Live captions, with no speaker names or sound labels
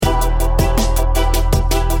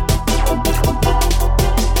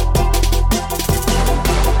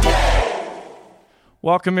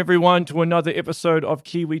Welcome everyone to another episode of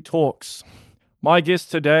Kiwi Talks. My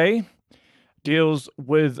guest today deals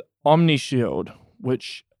with Omnishield,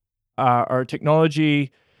 which are a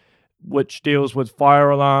technology which deals with fire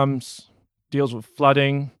alarms, deals with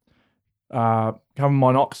flooding, carbon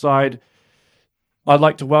monoxide. I'd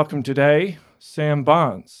like to welcome today Sam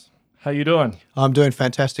Barnes. How you doing? I'm doing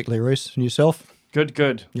fantastically, Reese. And yourself? Good.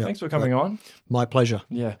 Yep. Thanks for coming on. My pleasure.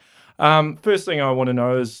 Yeah. First thing I want to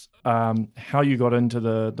know is how you got into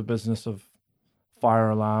the business of fire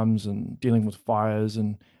alarms and dealing with fires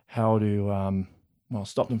and how to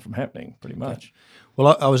stop them from happening, pretty much.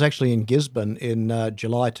 Well, I was actually in Gisborne in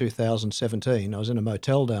July 2017. I was in a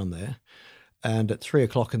motel down there, and at 3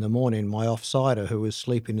 o'clock in the morning, my offsider, who was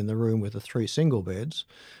sleeping in the room with the 3 single beds,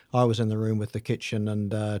 I was in the room with the kitchen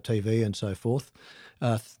and TV and so forth.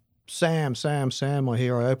 Sam, I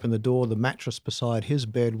hear. I open the door. The mattress beside his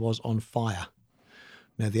bed was on fire.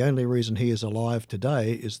 Now, the only reason he is alive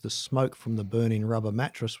today is the smoke from the burning rubber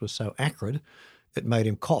mattress was so acrid, it made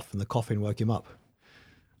him cough, and the coughing woke him up.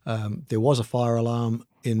 There was a fire alarm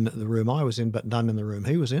in the room I was in, but none in the room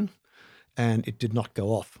he was in, and it did not go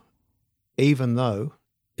off, even though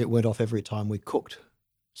it went off every time we cooked.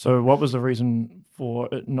 So what was the reason for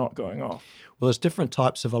it not going off? Well, there's different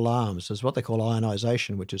types of alarms. There's what they call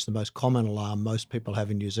ionisation, which is the most common alarm most people have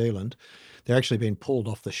in New Zealand. They're actually being pulled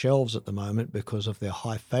off the shelves at the moment because of their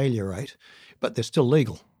high failure rate, but they're still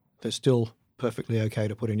legal. They're still perfectly okay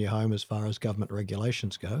to put in your home as far as government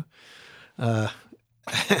regulations go.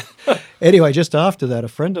 Anyway, just after that, a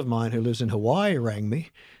friend of mine who lives in Hawaii rang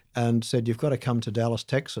me and said, you've got to come to Dallas,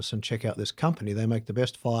 Texas and check out this company. They make the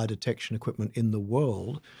best fire detection equipment in the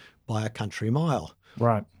world by a country mile.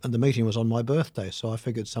 Right. And the meeting was on my birthday, so I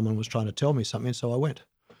figured someone was trying to tell me something, so I went.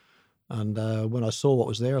 And when I saw what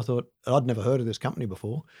was there, I thought, I'd never heard of this company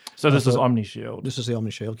before. So this is Omnishield. This is the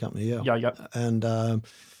Omnishield company, yeah. Yeah. And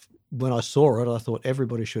when I saw it, I thought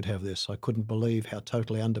everybody should have this. I couldn't believe how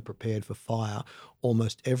totally underprepared for fire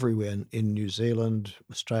almost everywhere in New Zealand,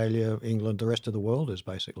 Australia, England, the rest of the world is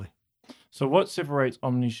basically. So what separates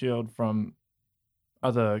Omnishield from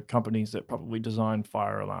other companies that probably design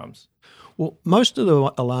fire alarms? Well, most of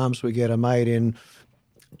the alarms we get are made in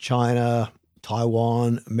China,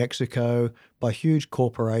 Taiwan, Mexico, by huge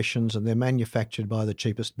corporations, and they're manufactured by the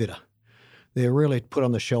cheapest bidder. They're really put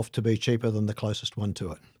on the shelf to be cheaper than the closest one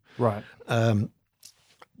to it. Right.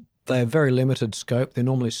 They have very limited scope. They're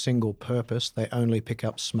normally single purpose. They only pick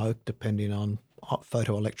up smoke depending on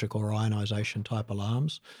photoelectric or ionisation type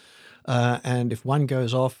alarms. And if one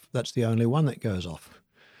goes off, that's the only one that goes off.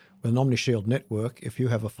 With an Omnishield network, if you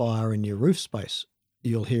have a fire in your roof space,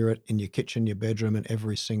 you'll hear it in your kitchen, your bedroom, and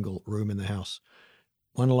every single room in the house.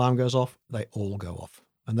 One alarm goes off, they all go off.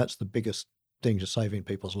 And that's the biggest thing to saving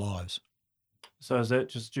people's lives. So is that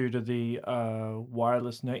just due to the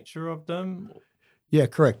wireless nature of them? Yeah,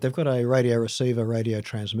 correct. They've got a radio receiver, radio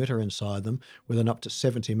transmitter inside them with an up to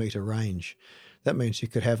 70-metre range. That means you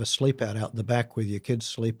could have a sleep out the back with your kids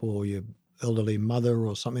sleep, or your elderly mother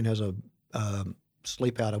or something has a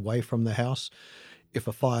sleep out away from the house. If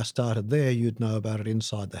a fire started there, you'd know about it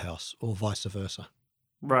inside the house, or vice versa.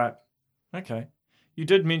 Right. Okay. You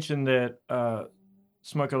did mention that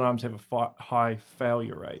smoke alarms have a high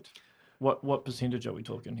failure rate. What percentage are we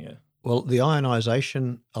talking here? Well, the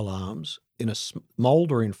ionisation alarms in a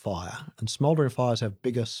smouldering fire, and smouldering fires have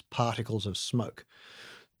bigger particles of smoke.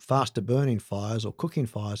 Faster burning fires or cooking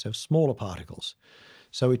fires have smaller particles.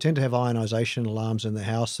 So we tend to have ionisation alarms in the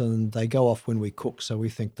house, and they go off when we cook, so we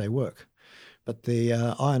think they work. But the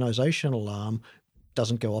ionisation alarm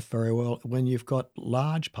doesn't go off very well when you've got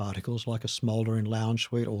large particles like a smouldering lounge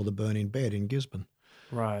suite or the burning bed in Gisborne.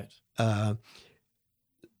 Right.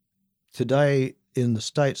 Today in the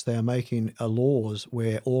States, they are making laws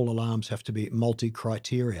where all alarms have to be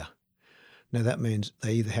multi-criteria. Now that means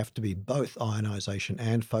they either have to be both ionisation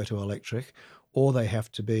and photoelectric, or they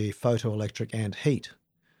have to be photoelectric and heat,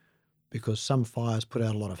 because some fires put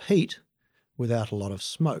out a lot of heat without a lot of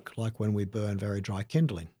smoke, like when we burn very dry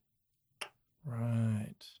kindling.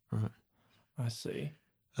 Right. I see.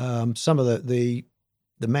 Some of the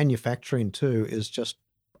manufacturing too is just,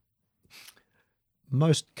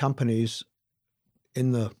 most companies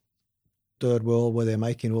in the third world where they're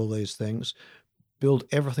making all these things build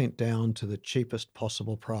everything down to the cheapest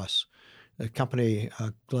possible price. The company,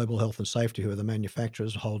 Global Health and Safety, who are the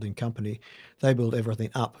manufacturers, holding company, they build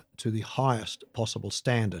everything up to the highest possible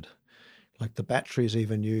standard. Like the batteries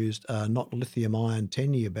even used are not lithium-ion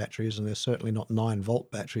 10-year batteries, and they're certainly not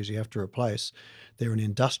 9-volt batteries you have to replace. They're an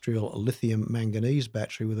industrial lithium manganese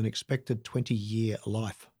battery with an expected 20-year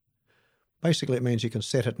life. Basically, it means you can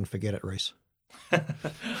set it and forget it, Reese.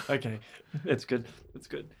 Okay, that's good. That's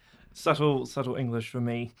good. Subtle English for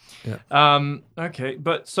me. Yeah. Okay,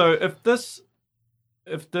 but so if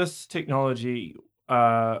this technology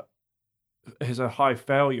has a high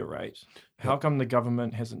failure rate, how come the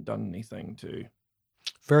government hasn't done anything to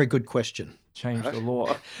Very good question. change the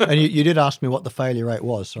law? And you did ask me what the failure rate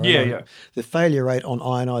was. Sorry. Yeah. The failure rate on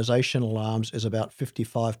ionisation alarms is about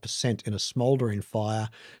 55% in a smouldering fire,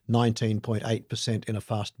 19.8% in a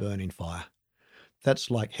fast burning fire.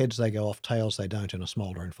 That's like heads they go off, tails they don't in a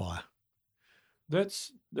smouldering fire.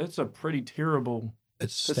 That's a pretty terrible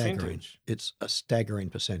It's staggering. percentage. It's a staggering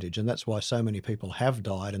percentage, and that's why so many people have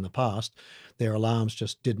died in the past. Their alarms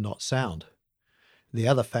just did not sound. The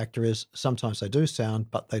other factor is sometimes they do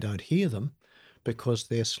sound, but they don't hear them because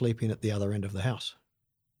they're sleeping at the other end of the house.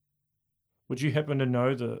 Would you happen to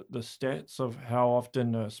know the stats of how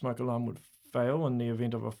often a smoke alarm would fail in the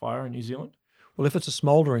event of a fire in New Zealand? Well, if it's a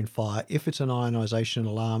smouldering fire, if it's an ionisation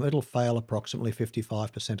alarm, it'll fail approximately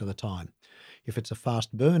 55% of the time. If it's a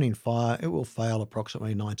fast burning fire, it will fail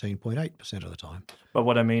approximately 19.8% of the time. But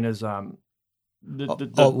what I mean is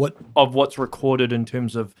What? of what's recorded in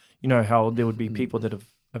terms of, how there would be people that have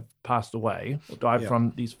passed away or died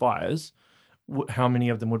from these fires, how many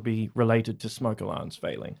of them would be related to smoke alarms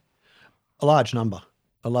failing? A large number.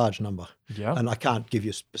 Yeah. And I can't give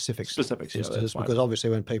you specifics because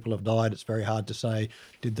obviously when people have died, it's very hard to say,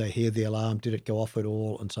 did they hear the alarm? Did it go off at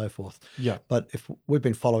all? And so forth. Yeah. But if we've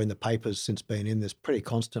been following the papers since being in this pretty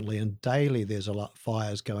constantly, and daily there's a lot of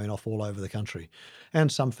fires going off all over the country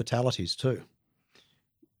and some fatalities too.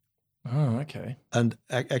 Oh, okay. And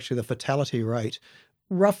actually the fatality rate,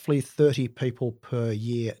 roughly 30 people per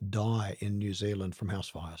year die in New Zealand from house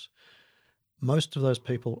fires. Most of those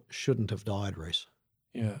people shouldn't have died, Reese.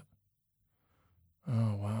 Yeah.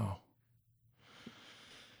 Oh, wow.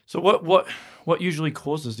 So what usually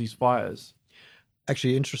causes these fires?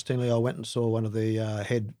 Actually, interestingly, I went and saw one of the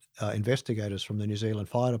head investigators from the New Zealand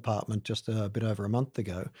Fire Department just a bit over a month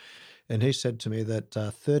ago, and he said to me that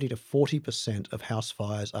 30 to 40% of house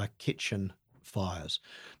fires are kitchen fires.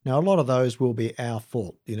 Now, a lot of those will be our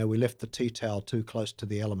fault. We left the tea towel too close to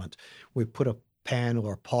the element. We put a pan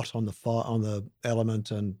or a pot on the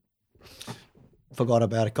element and forgot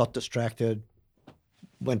about it, got distracted,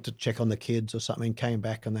 went to check on the kids or something, came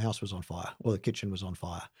back and the house was on fire or the kitchen was on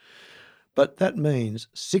fire. But that means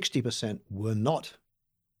 60% were not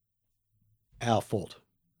our fault.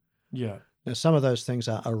 Yeah. Now, some of those things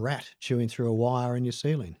are a rat chewing through a wire in your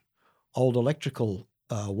ceiling, old electrical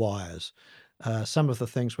wires. Some of the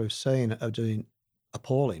things we've seen are doing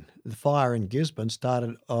appalling. The fire in Gisborne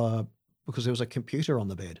started because there was a computer on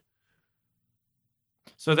the bed.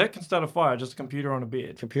 So that can start a fire, just a computer on a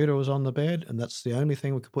bed. Computer was on the bed, and that's the only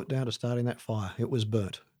thing we could put down to starting that fire. It was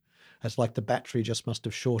burnt. It's like the battery just must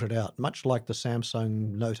have shorted out, much like the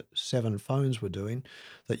Samsung Note 7 phones were doing,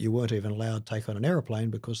 that you weren't even allowed to take on an aeroplane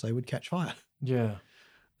because they would catch fire. Yeah.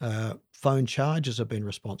 Phone chargers have been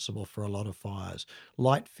responsible for a lot of fires.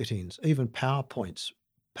 Light fittings, even power points,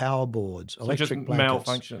 power boards, So electric just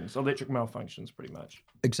blankets. electric malfunctions, pretty much.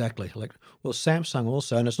 Exactly. Well, Samsung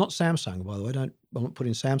also, and it's not Samsung, by the way, I'm not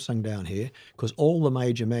putting Samsung down here, because all the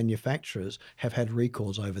major manufacturers have had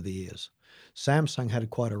recalls over the years. Samsung had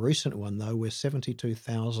quite a recent one, though, where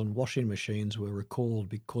 72,000 washing machines were recalled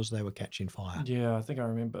because they were catching fire. Yeah, I think I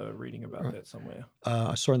remember reading about that somewhere.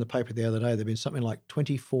 I saw in the paper the other day, there'd been something like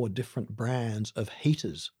 24 different brands of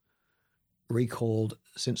heaters recalled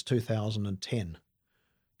since 2010.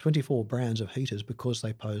 24 brands of heaters because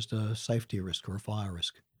they posed a safety risk or a fire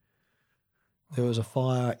risk. There was a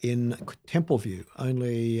fire in Templeview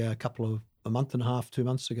only a month and a half, 2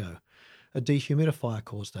 months ago. A dehumidifier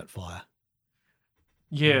caused that fire.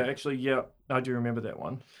 Yeah, actually, yeah, I do remember that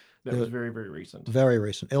one. That was very, very recent. Very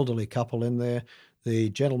recent. Elderly couple in there. The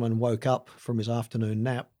gentleman woke up from his afternoon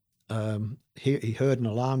nap. He heard an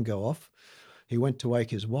alarm go off. He went to wake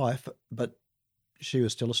his wife, but she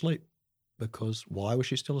was still asleep. Because why was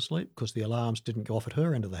she still asleep? Because the alarms didn't go off at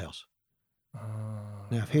her end of the house.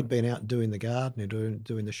 Now, if he'd been out doing the garden and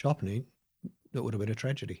doing the shopping, it would have been a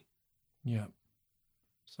tragedy. Yeah.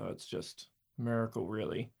 So it's just a miracle,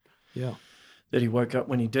 really. Yeah. That he woke up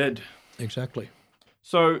when he did. Exactly.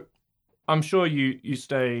 So I'm sure you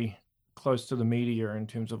stay close to the media in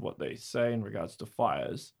terms of what they say in regards to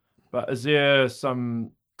fires. But is there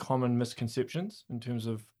some common misconceptions in terms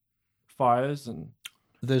of fires and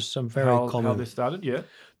there's some very common how they started? Yeah.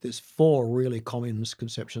 There's 4 really common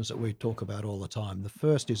misconceptions that we talk about all the time. The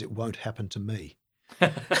first is it won't happen to me.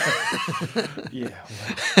 Yeah.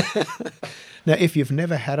 Wow. Now, if you've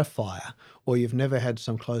never had a fire or you've never had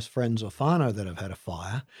some close friends or whānau that have had a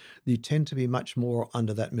fire, you tend to be much more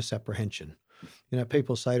under that misapprehension.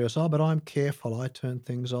 People say to us, "Oh, but I'm careful. I turn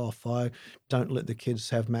things off. I don't let the kids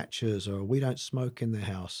have matches, or we don't smoke in the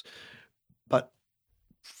house." But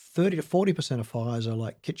 30 to 40% of fires are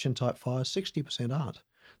like kitchen type fires, 60% aren't.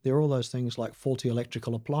 There are all those things like faulty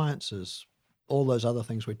electrical appliances, all those other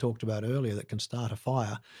things we talked about earlier that can start a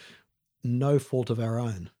fire, no fault of our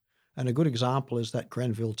own. And a good example is that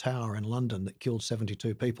Grenfell Tower in London that killed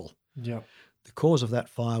 72 people. Yeah. The cause of that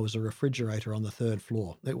fire was a refrigerator on the 3rd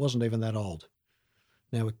floor. It wasn't even that old.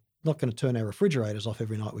 Now, we're not going to turn our refrigerators off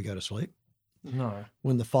every night we go to sleep. No.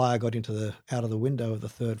 When the fire got out of the window of the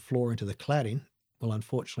 3rd floor into the cladding, well,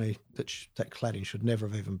 unfortunately, that cladding should never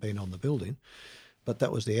have even been on the building. But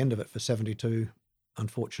that was the end of it for 72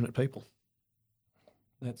 unfortunate people.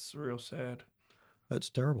 That's real sad.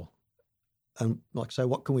 That's terrible. And like I say,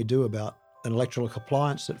 what can we do about an electrical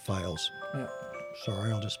appliance that fails? Yeah.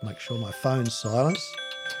 Sorry, I'll just make sure my phone's silenced.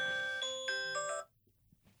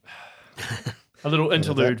 A little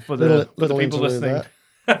interlude for the people listening.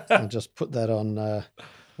 I'll just put that on, what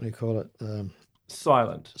do you call it?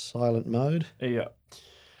 Silent mode. Yeah.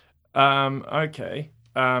 Okay.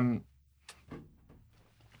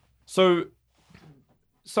 So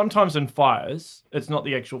sometimes in fires, it's not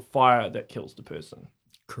the actual fire that kills the person.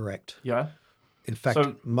 Correct. Yeah. In fact,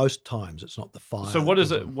 most times it's not the fire. So what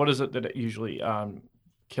is it? What is it that it usually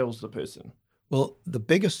kills the person? Well, the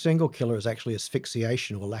biggest single killer is actually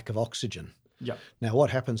asphyxiation or lack of oxygen. Yeah. Now, what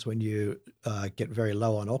happens when you get very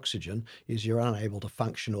low on oxygen is you're unable to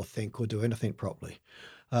function or think or do anything properly.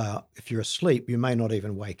 If you're asleep, you may not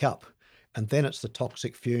even wake up. And then it's the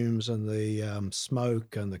toxic fumes and the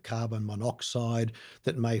smoke and the carbon monoxide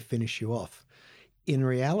that may finish you off. In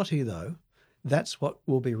reality, though, that's what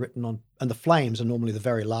will be written on. And the flames are normally the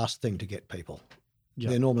very last thing to get people.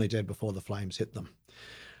 Yeah. They're normally dead before the flames hit them.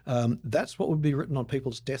 That's what would be written on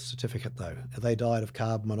people's death certificate, though. They died of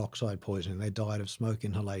carbon monoxide poisoning. They died of smoke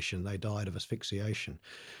inhalation. They died of asphyxiation.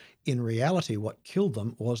 In reality, what killed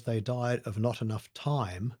them was they died of not enough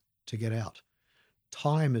time to get out.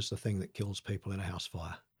 Time is the thing that kills people in a house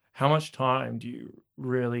fire. How much time do you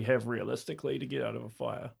really have realistically to get out of a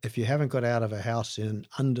fire? If you haven't got out of a house in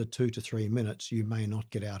under 2 to 3 minutes, you may not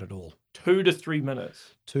get out at all. 2 to 3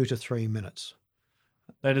 minutes? 2 to 3 minutes.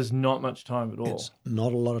 That is not much time at all. It's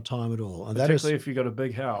not a lot of time at all. And particularly if you've got a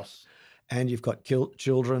big house. And you've got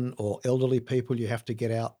children or elderly people, you have to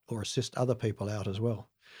get out or assist other people out as well.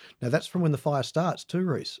 Now, that's from when the fire starts too,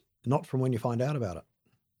 Reese, not from when you find out about it.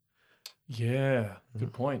 Yeah,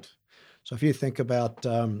 good point. So if you think about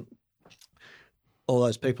all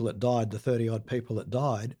those people that died, the 30-odd people that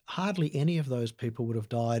died, hardly any of those people would have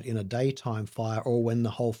died in a daytime fire or when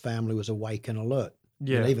the whole family was awake and alert.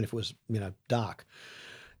 Yeah. And even if it was, dark.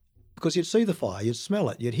 Because you'd see the fire, you'd smell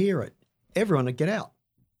it, you'd hear it. Everyone would get out.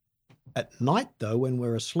 At night, though, when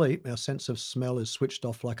we're asleep, our sense of smell is switched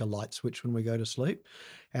off like a light switch when we go to sleep.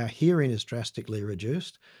 Our hearing is drastically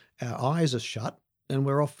reduced. Our eyes are shut, and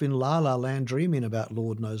we're off in la-la land dreaming about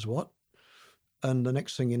Lord knows what. And the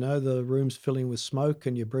next thing you know, the room's filling with smoke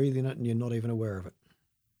and you're breathing it and you're not even aware of it.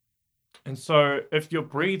 And so if you're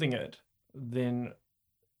breathing it, then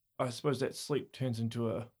I suppose that sleep turns into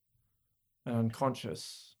a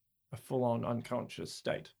full-on unconscious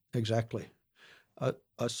state. Exactly.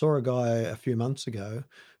 I saw a guy a few months ago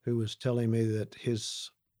who was telling me that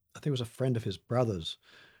I think it was a friend of his brother's,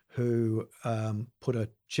 who put a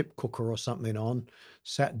chip cooker or something on,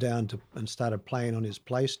 sat down and started playing on his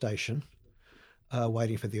PlayStation,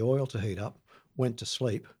 waiting for the oil to heat up, went to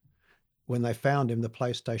sleep. When they found him, the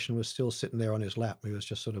PlayStation was still sitting there on his lap. He was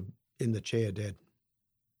just sort of in the chair dead.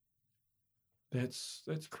 That's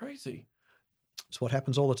crazy. It's what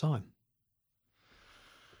happens all the time.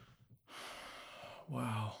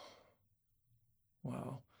 Wow.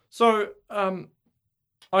 So,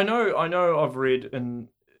 I know I've read in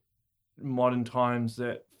modern times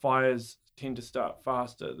that fires tend to start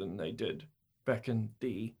faster than they did back in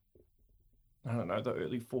the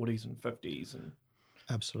early 40s and 50s. And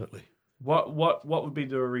absolutely. What would be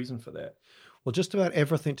the reason for that? Well, just about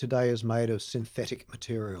everything today is made of synthetic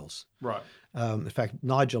materials. Right. In fact,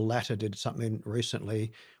 Nigel Latter did something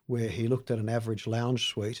recently where he looked at an average lounge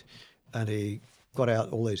suite and he got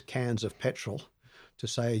out all these cans of petrol to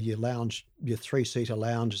say your 3-seater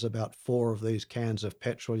lounge is about 4 of these cans of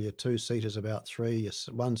petrol, your 2-seater is about 3, your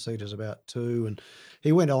 1-seater is about 2. And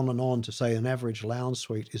he went on and on to say an average lounge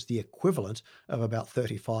suite is the equivalent of about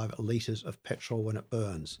 35 litres of petrol when it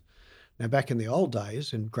burns. Now, back in the old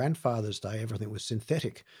days, in grandfather's day, everything was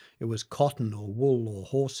synthetic. It was cotton or wool or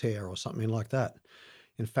horsehair or something like that.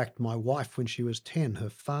 In fact, my wife, when she was 10, her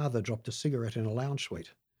father dropped a cigarette in a lounge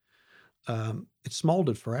suite. It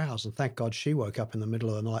smouldered for hours, and thank God she woke up in the middle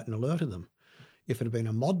of the night and alerted them. If it had been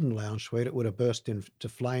a modern lounge suite, it would have burst into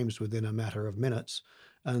flames within a matter of minutes,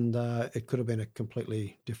 and it could have been a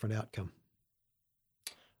completely different outcome.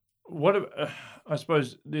 I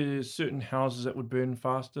suppose there's certain houses that would burn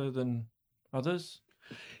faster than others.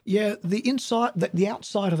 Yeah, the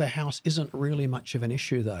outside of the house isn't really much of an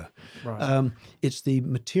issue, though. Right. It's the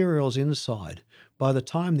materials inside. By the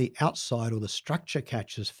time the outside or the structure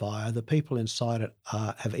catches fire, the people inside it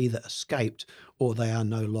have either escaped or they are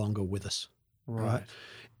no longer with us. Right.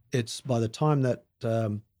 It's by the time that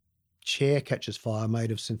chair catches fire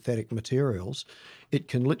made of synthetic materials, it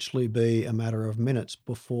can literally be a matter of minutes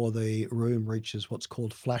before the room reaches what's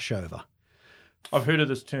called flashover. I've heard of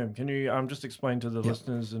this term. Can you just explain to the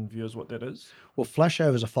listeners and viewers what that is? Well,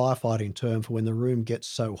 flashover is a firefighting term for when the room gets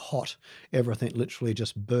so hot, everything literally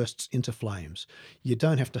just bursts into flames. You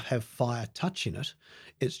don't have to have fire touching it.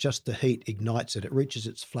 It's just the heat ignites it. It reaches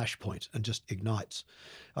its flash point and just ignites.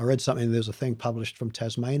 I read something, there's a thing published from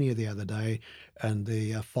Tasmania the other day, and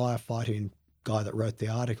the firefighting guy that wrote the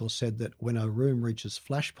article said that when a room reaches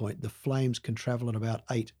flash point, the flames can travel at about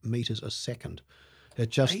 8 meters a second. It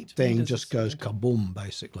just goes kaboom,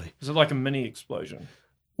 basically. Is it like a mini explosion?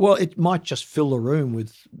 Well, it might just fill the room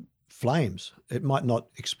with flames. It might not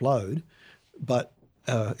explode, but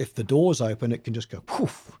if the door's open, it can just go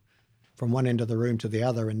poof from one end of the room to the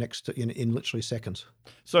other in literally seconds.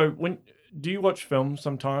 So do you watch films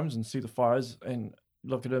sometimes and see the fires and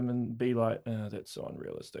look at them and be like, that's so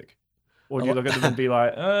unrealistic? Or do you look at them and be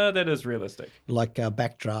like, that is realistic? Like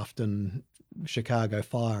Backdraft and Chicago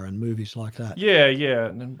Fire and movies like that. Yeah.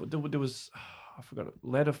 And then there was, I forgot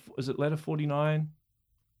it. Is it Ladder 49?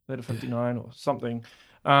 Ladder 59 or something.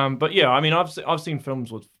 But yeah, I mean, I've seen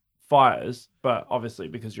films with fires, but obviously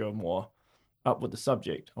because you're more up with the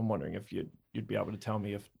subject, I'm wondering if you'd be able to tell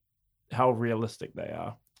me how realistic they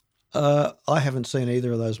are. I haven't seen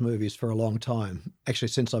either of those movies for a long time. Actually,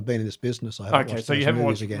 since I've been in this business, I haven't watched those movies again. Okay, so you haven't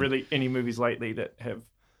watched really any movies lately that have...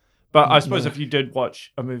 But I suppose if you did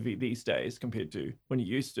watch a movie these days compared to when you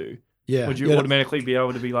used to, would you automatically be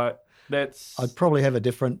able to be like, that's... I'd probably have a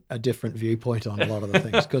different viewpoint on a lot of the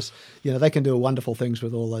things because, they can do wonderful things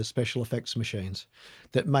with all those special effects machines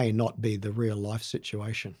that may not be the real life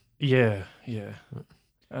situation. Yeah.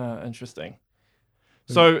 Interesting.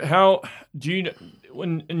 So how do you,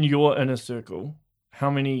 when in your inner circle, how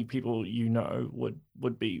many people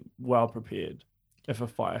would be well prepared if a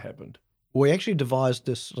fire happened? We actually devised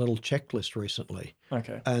this little checklist recently.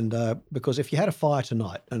 Okay. And because if you had a fire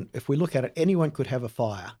tonight, and if we look at it, anyone could have a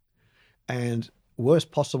fire, and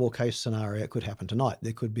worst possible case scenario could happen tonight.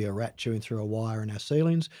 There could be a rat chewing through a wire in our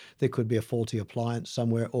ceilings. There could be a faulty appliance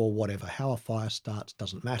somewhere or whatever. How a fire starts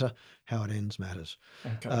doesn't matter. How it ends matters.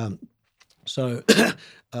 Okay. So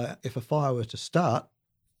if a fire were to start,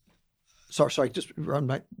 sorry, just run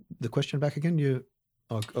back the question back again.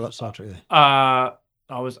 I got sidetracked there.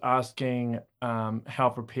 I was asking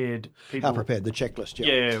how prepared people... How prepared, the checklist,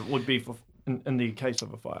 yeah. Would be for in the case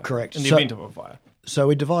of a fire. Correct. In the event of a fire. So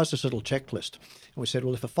we devised this little checklist. And we said,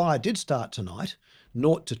 well, if a fire did start tonight,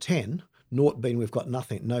 0 to 10, 0 being we've got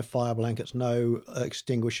nothing, no fire blankets, no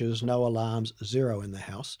extinguishers, no alarms, 0 in the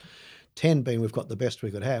house. 10 being we've got the best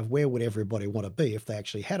we could have, where would everybody want to be if they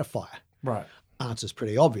actually had a fire? Right. Answer's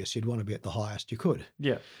pretty obvious. You'd want to be at the highest you could.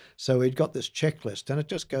 Yeah. So we'd got this checklist, and it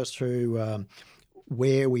just goes through...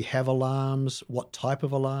 where we have alarms, what type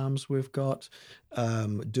of alarms we've got,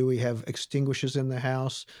 do we have extinguishers in the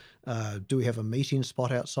house, do we have a meeting spot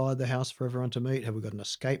outside the house for everyone to meet, have we got an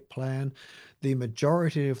escape plan? The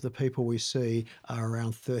majority of the people we see are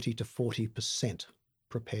around 30 to 40%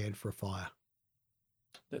 prepared for a fire.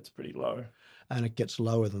 That's pretty low. And it gets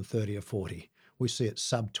lower than 30 or 40. We see it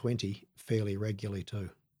sub 20 fairly regularly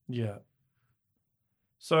too. Yeah.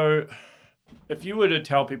 So... if you were to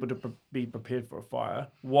tell people to be prepared for a fire,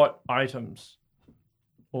 what items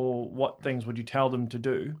or what things would you tell them to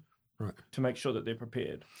do to make sure that they're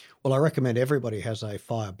prepared? Well, I recommend everybody has a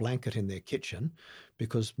fire blanket in their kitchen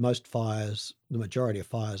because most fires, the majority of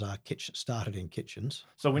fires are started in kitchens.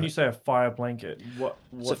 So when you say a fire blanket, what?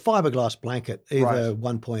 It's a fiberglass blanket, either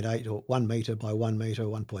 1.8 or 1 meter by 1 meter,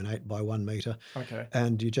 1.8 by 1 meter. Okay.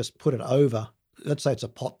 And you just put it over, let's say it's a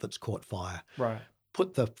pot that's caught fire. Right.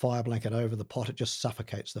 Put the fire blanket over the pot, it just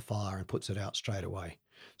suffocates the fire and puts it out straight away.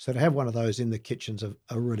 So to have one of those in the kitchen's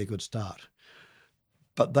a really good start.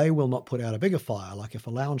 But they will not put out a bigger fire, like if a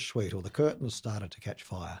lounge suite or the curtains started to catch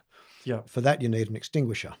fire. Yeah. For that, you need an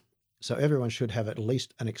extinguisher. So everyone should have at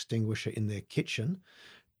least an extinguisher in their kitchen.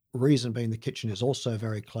 Reason being the kitchen is also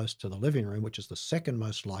very close to the living room, which is the second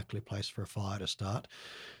most likely place for a fire to start.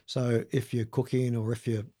 So if you're cooking or if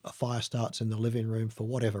a fire starts in the living room for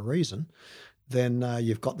whatever reason, then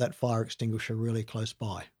you've got that fire extinguisher really close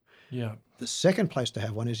by. Yeah. The second place to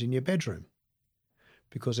have one is in your bedroom,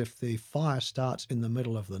 because if the fire starts in the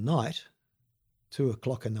middle of the night,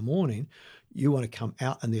 2:00 in the morning, you want to come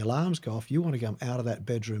out and the alarms go off. You want to come out of that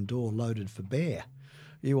bedroom door loaded for bear.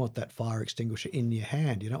 You want that fire extinguisher in your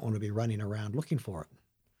hand. You don't want to be running around looking for it,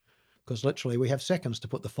 because literally we have seconds to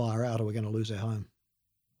put the fire out or we're going to lose our home.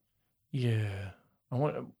 Yeah.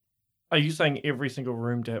 Are you saying every single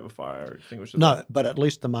room to have a fire extinguisher? No, but at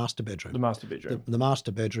least the master bedroom. The master bedroom. The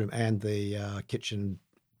master bedroom and the kitchen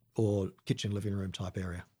or kitchen living room type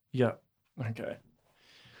area. Yeah. Okay.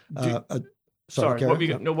 Sorry, what were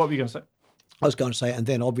you going to say? I was going to say, and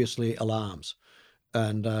then obviously alarms.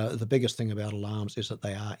 And the biggest thing about alarms is that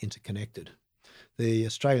they are interconnected. The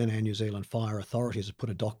Australian and New Zealand fire authorities have put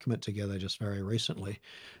a document together just very recently,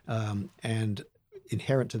 and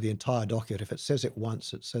inherent to the entire document, if it says it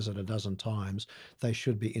once, it says it a dozen times, they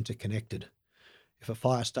should be interconnected. If a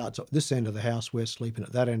fire starts at this end of the house, we're sleeping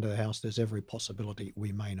at that end of the house, there's every possibility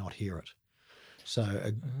we may not hear it. So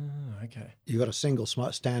okay. You've got a single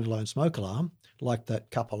standalone smoke alarm, like that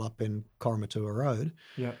couple up in Coromatoua Road.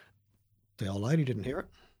 Yeah. The old lady didn't hear it.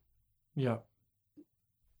 Yeah.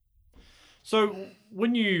 So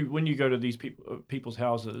when you go to these people's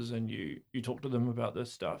houses and you talk to them about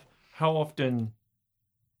this stuff, how often,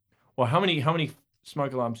 or how many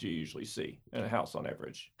smoke alarms do you usually see in a house on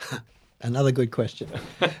average? Another good question.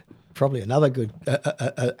 Probably another good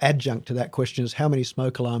adjunct to that question is, how many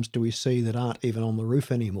smoke alarms do we see that aren't even on the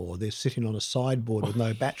roof anymore? They're sitting on a sideboard with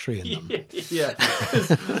no battery in them. Yeah.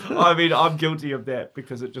 I mean, I'm guilty of that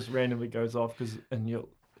because it just randomly goes off and you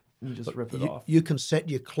just rip it off. You can set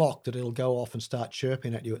your clock that it'll go off and start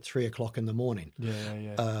chirping at you at 3:00 in the morning.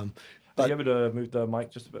 Yeah. Are you able to move the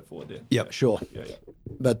mic just a bit forward there? Yeah, sure. Yeah.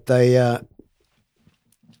 But they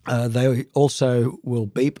also will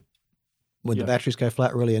beep when the batteries go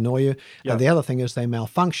flat, really annoy you. Yeah. And the other thing is they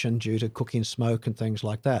malfunction due to cooking smoke and things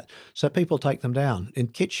like that. So people take them down. In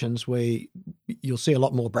kitchens, you'll see a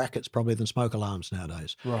lot more brackets probably than smoke alarms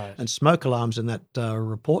nowadays. Right. And smoke alarms in that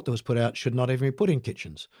report that was put out should not even be put in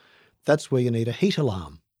kitchens. That's where you need a heat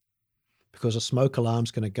alarm, because a smoke alarm's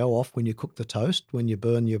going to go off when you cook the toast, when you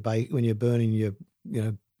burn when you're burning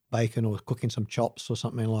your bacon or cooking some chops or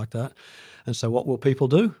something like that. And so what will people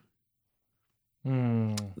do?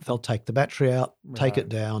 They'll take the battery out, take it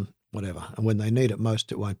down, whatever. And when they need it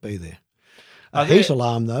most, it won't be there. A heat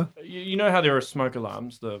alarm, though. You know how there are smoke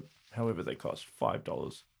alarms, however they cost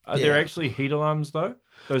 $5. Are there actually heat alarms, though?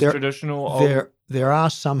 Those traditional... There are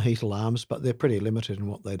some heat alarms, but they're pretty limited in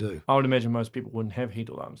what they do. I would imagine most people wouldn't have heat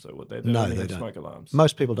alarms, though, would they? No, only they have don't. Smoke alarms.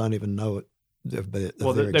 Most people don't even know it. They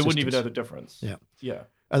wouldn't even know the difference. Yeah.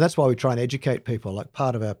 And that's why we try and educate people. Like,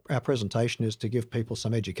 part of our presentation is to give people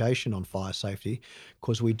some education on fire safety,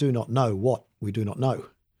 because we do not know what we do not know.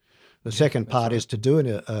 The second part is to do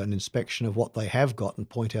an inspection of what they have got and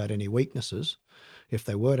point out any weaknesses if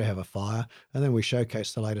they were to have a fire. And then we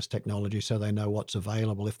showcase the latest technology so they know what's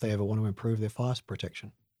available if they ever want to improve their fire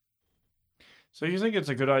protection. So you think it's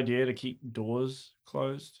a good idea to keep doors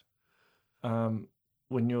closed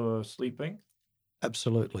when you're sleeping?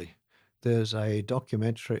 Absolutely. There's a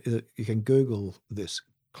documentary, you can Google this,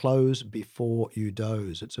 Close Before You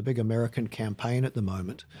Doze. It's a big American campaign at the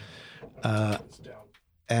moment.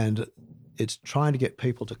 And it's trying to get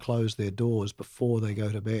people to close their doors before they go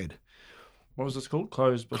to bed. What was this called?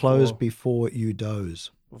 Close Before You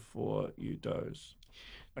Doze. Before You Doze.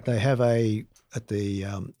 Okay. They have at the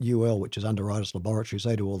UL, which is Underwriters Laboratories,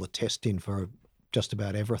 they do all the testing for just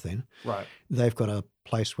about everything. Right. They've got a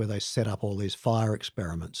place where they set up all these fire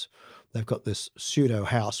experiments. They've got this pseudo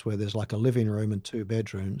house where there's like a living room and 2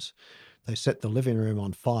 bedrooms. They set the living room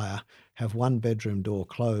on fire, have one bedroom door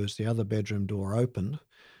closed, the other bedroom door opened,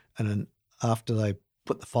 and then after they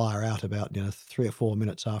put the fire out, about 3 or 4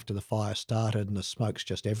 minutes after the fire started and the smoke's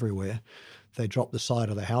just everywhere, they drop the side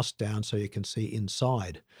of the house down so you can see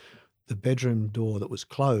inside. The bedroom door that was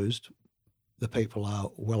closed, the people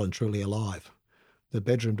are well and truly alive. The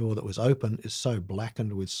bedroom door that was open is so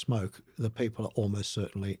blackened with smoke, the people almost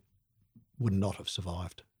certainly would not have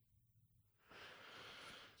survived.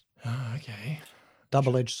 Oh, okay.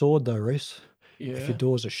 Double-edged sword though, Reese. Yeah. If your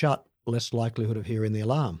doors are shut, less likelihood of hearing the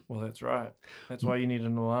alarm. Well, that's right. That's why you need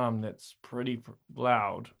an alarm that's pretty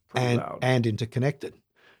loud. And interconnected.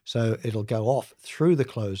 So it'll go off through the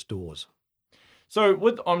closed doors. So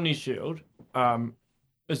with Omnishield,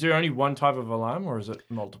 is there only one type of alarm or is it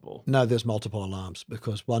multiple? No, there's multiple alarms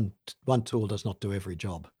because one tool does not do every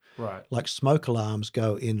job. Right. Like smoke alarms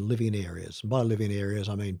go in living areas. And by living areas,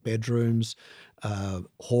 I mean bedrooms,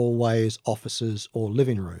 hallways, offices, or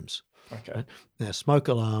living rooms. Okay. Now, smoke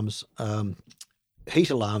alarms, heat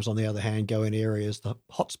alarms, on the other hand, go in areas, the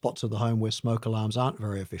hot spots of the home where smoke alarms aren't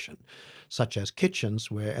very efficient, such as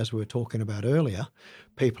kitchens, where, as we were talking about earlier,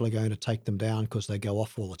 people are going to take them down because they go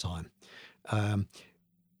off all the time.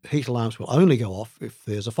 Heat alarms will only go off if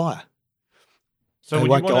there's a fire. So They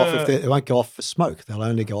would won't you go off if want they won't go off for smoke. They'll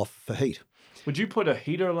only go off for heat. would you put a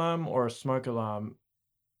heater alarm or a smoke alarm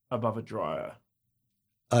above a dryer?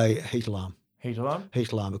 A heat alarm. Heat alarm?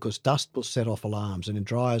 Heat alarm, because dust will set off alarms, and in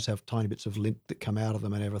dryers have tiny bits of lint that come out of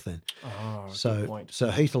them and everything. Oh, good So, point.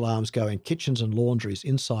 so heat alarms go in kitchens and laundries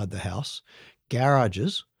inside the house,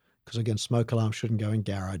 garages, because again, smoke alarms shouldn't go in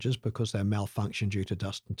garages because they malfunction due to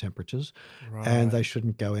dust and temperatures, and they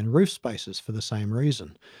shouldn't go in roof spaces for the same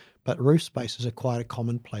reason. But roof spaces are quite a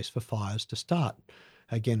common place for fires to start,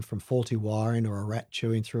 again, from faulty wiring or a rat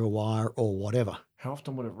chewing through a wire or whatever. How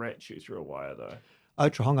often would a rat chew through a wire, though?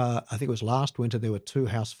 Otrahonga, I think it was last winter, there were 2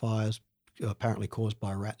 house fires apparently caused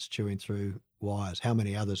by rats chewing through wires. How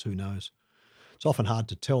many others, who knows? It's often hard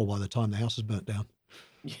to tell by the time the house is burnt down.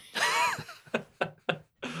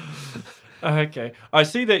 Okay. I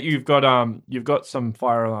see that you've got some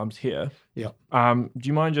fire alarms here. Yeah. Do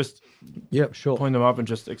you mind just Sure. pulling them up and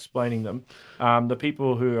just explaining them? The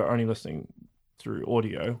people who are only listening through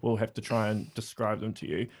audio will have to try and describe them to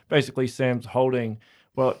you. Basically, Sam's holding,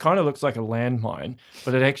 well, it kind of looks like a landmine,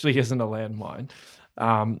 but it actually isn't a landmine.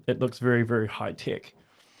 It looks very, very high tech.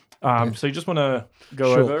 So you just want to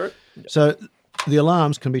go over it? So the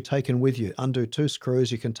alarms can be taken with you. Undo 2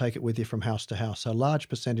 screws, you can take it with you from house to house. So a large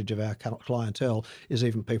percentage of our clientele is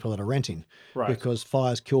even people that are renting, Right. because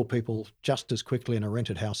fires kill people just as quickly in a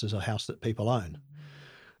rented house as a house that people own.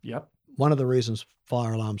 Yep. One of the reasons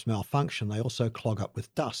fire alarms malfunction, they also clog up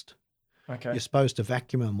with dust. Okay. You're supposed to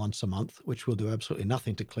vacuum them once a month, which will do absolutely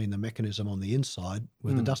nothing to clean the mechanism on the inside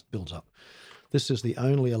where the dust builds up. This is the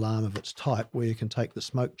only alarm of its type where you can take the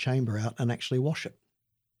smoke chamber out and actually wash it.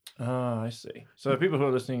 Ah, I see. So people who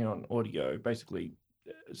are listening on audio, basically,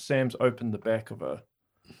 Sam's opened the back of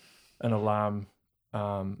an alarm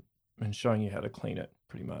and showing you how to clean it,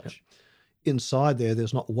 pretty much. Inside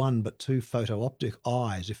there's not 1 but 2 photo-optic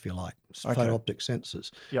eyes, if you like, photo-optic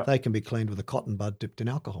sensors. Yep. They can be cleaned with a cotton bud dipped in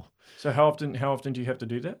alcohol. So how often do you have to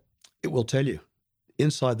do that? It will tell you.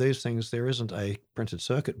 Inside these things, there isn't a printed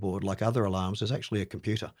circuit board like other alarms. There's actually a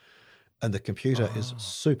computer, and the computer is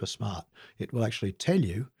super smart. It will actually tell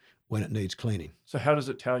you when it needs cleaning. So how does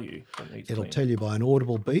it tell you when it needs It'll cleaning? tell you by an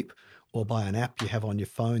audible beep or by an app you have on your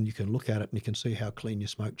phone. You can look at it and you can see how clean your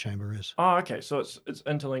smoke chamber is. Oh, okay. So it's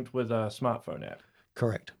interlinked with a smartphone app.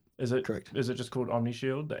 Correct. Is it Correct. Is it just called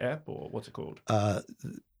Omnishield, the app, or what's it called?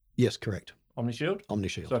 Yes, correct. Omnishield?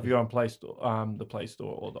 Omnishield. So if you go on Play Store, the Play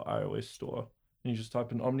Store or the iOS store, and you just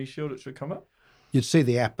type in Omnishield, it should come up? You'd see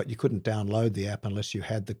the app, but you couldn't download the app unless you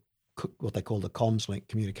had what they call the comms link,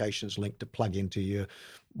 communications link, to plug into your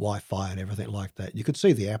Wi-Fi and everything like that. You could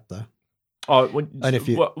see the app though. Oh, And if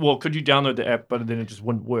you- well, could you download the app, but then it just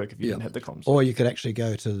wouldn't work if you didn't have the comms? Or you could actually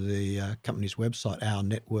go to the company's website, Our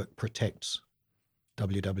Network Protects,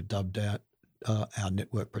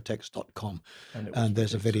 www.ournetworkprotects.com, and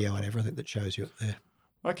there's a video and everything that shows you it there.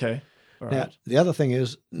 Okay. All Now, right. the other thing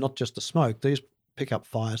is not just the smoke. These pick up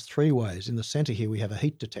fires 3 ways. In the centre here, we have a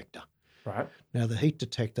heat detector. Right. Now, the heat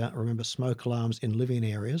detector, remember, smoke alarms in living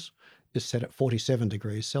areas, is set at 47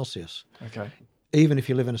 degrees Celsius. Okay. Even if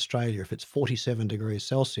you live in Australia, if it's 47 degrees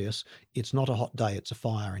Celsius, it's not a hot day, it's a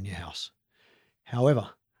fire in your house.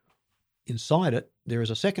 However, inside it, there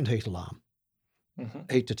is a second heat alarm,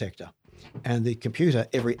 heat detector. And the computer,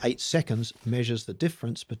 every 8 seconds, measures the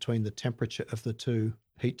difference between the temperature of the 2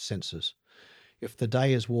 heat sensors. If the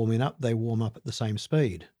day is warming up, they warm up at the same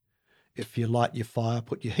speed. If you light your fire,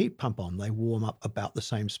 put your heat pump on, they warm up about the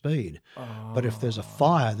same speed. But if there's a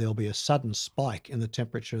fire, there'll be a sudden spike in the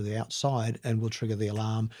temperature of the outside and will trigger the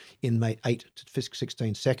alarm in 8 to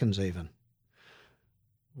 16 seconds even.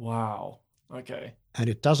 Wow. Okay. And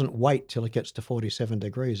it doesn't wait till it gets to 47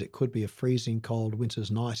 degrees. It could be a freezing cold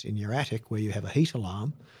winter's night in your attic where you have a heat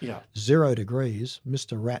alarm. Yeah. 0 degrees.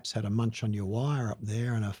 Mr. Rat's had a munch on your wire up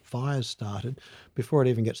there and a fire's started. Before it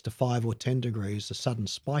even gets to 5 or 10 degrees, a sudden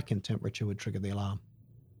spike in temperature would trigger the alarm.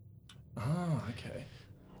 Oh, okay.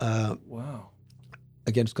 Wow.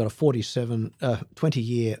 Again, it's got a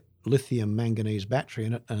 20-year lithium manganese battery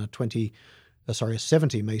in it and a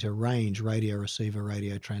 70-metre range radio receiver,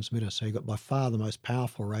 radio transmitter. So you've got by far the most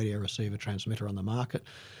powerful radio receiver transmitter on the market,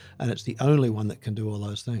 and it's the only one that can do all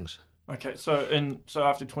those things. Okay, so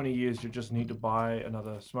after 20 years, you just need to buy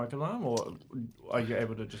another smoke alarm, or are you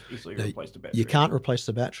able to just easily replace the battery? You can't replace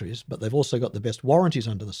the batteries, but they've also got the best warranties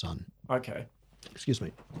under the sun. Okay. Excuse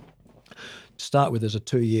me. To start with, there's a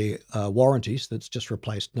 2-year warranty that's just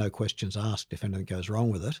replaced, no questions asked if anything goes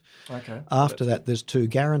wrong with it. Okay. After that, there's 2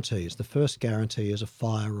 guarantees. The first guarantee is a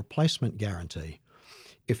fire replacement guarantee.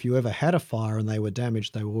 If you ever had a fire and they were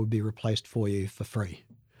damaged, they will be replaced for you for free.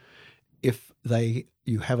 If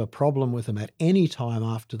you have a problem with them at any time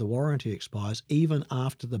after the warranty expires, even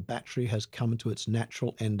after the battery has come to its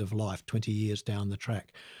natural end of life, 20 years down the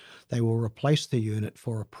track, they will replace the unit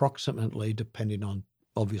for approximately, depending on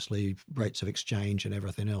obviously rates of exchange and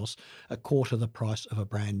everything else, a quarter the price of a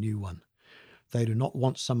brand new one. They do not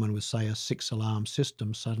want someone with, say, a 6-alarm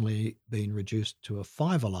system suddenly being reduced to a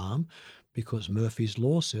 5-alarm because Murphy's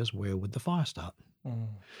Law says, where would the fire start?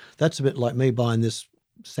 That's a bit like me buying this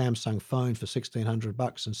Samsung phone for $1,600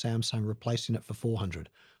 and Samsung replacing it for $400.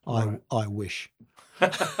 Right. I wish.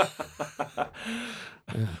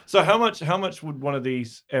 So how much would one of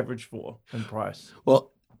these average for in price?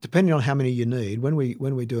 Well, depending on how many you need, when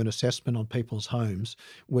we do an assessment on people's homes,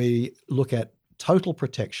 we look at total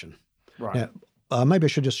protection. Right. Now, maybe I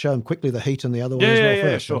should just show them quickly the heat and the other one as well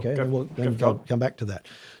first. Sure. Okay, Go, then we'll come back to that.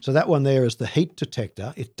 So that one there is the heat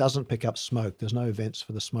detector. It doesn't pick up smoke. There's no vents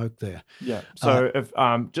for the smoke there. Yeah. So if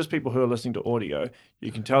just people who are listening to audio,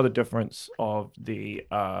 you can tell the difference of the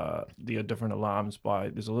different alarms by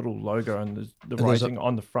there's a little logo and the writing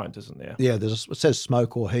on the front, isn't there? Yeah, it says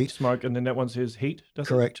smoke or heat. Smoke, and then that one says heat.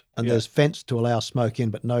 Correct. And there's vents to allow smoke in,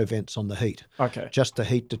 but no vents on the heat. Okay. Just the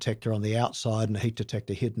heat detector on the outside and a heat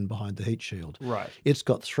detector hidden behind the heat shield. Right. It's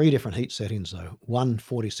got 3 different heat settings though.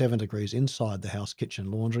 47 degrees inside the house, kitchen,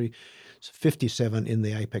 laundry. 57 in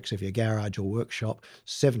the apex of your garage or workshop.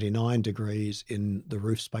 79 degrees in the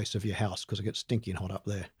roof space of your house because it gets stinking hot up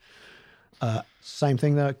there. Same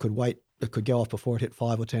thing though. It could go off before it hit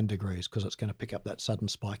 5 or 10 degrees because it's going to pick up that sudden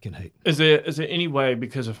spike in heat. Is there any way,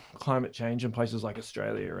 because of climate change in places like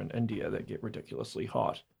Australia and India that get ridiculously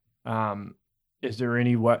hot, is there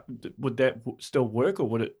any way, would that still work,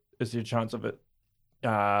 or is there a chance of it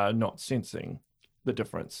not sensing the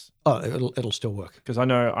difference? Oh, it'll still work. Because I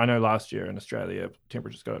know last year in Australia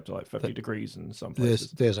temperatures got up to like 50 degrees in some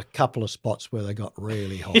places. There's a couple of spots where they got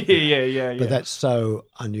really hot. yeah. But that's so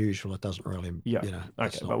unusual it doesn't really.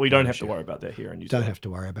 Okay, but we don't have to worry about that here in New Zealand. Don't have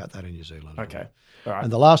to worry about that in New Zealand. Okay, all right.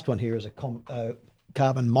 And the last one here is a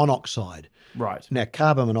carbon monoxide. Right. Now,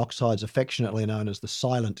 carbon monoxide is affectionately known as the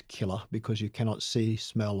silent killer because you cannot see,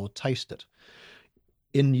 smell, or taste it.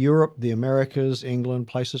 In Europe, the Americas, England,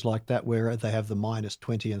 places like that where they have the minus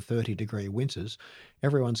 20 and 30 degree winters,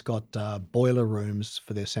 everyone's got boiler rooms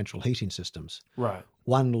for their central heating systems. Right.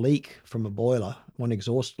 One leak from a boiler, one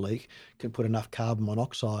exhaust leak, can put enough carbon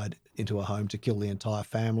monoxide into a home to kill the entire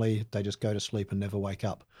family. They just go to sleep and never wake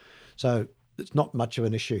up. So it's not much of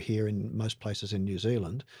an issue here in most places in New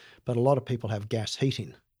Zealand, but a lot of people have gas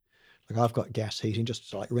heating. Like I've got gas heating,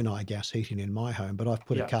 just like Rinnai gas heating in my home, but I've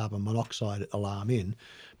put a carbon monoxide alarm in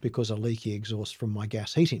because a leaky exhaust from my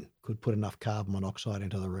gas heating could put enough carbon monoxide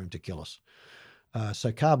into the room to kill us.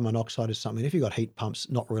 So carbon monoxide is something, if you've got heat pumps,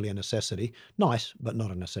 not really a necessity. Nice, but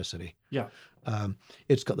not a necessity. Yeah.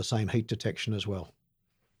 It's got the same heat detection as well.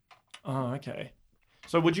 Oh, okay.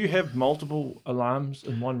 So would you have multiple alarms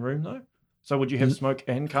in one room though? So would you have smoke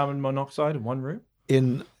and carbon monoxide in one room?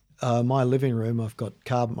 In my living room, I've got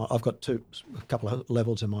a couple of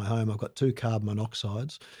levels in my home. I've got 2 carbon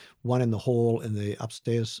monoxides, one in the hall in the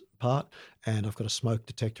upstairs part, and I've got a smoke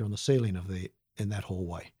detector on the ceiling in that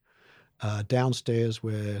hallway. Downstairs,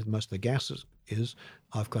 where most of the gas is,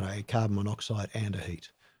 I've got a carbon monoxide and a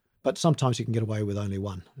heat. But sometimes you can get away with only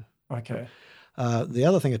one. Okay. The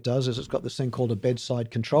other thing it does is it's got this thing called a bedside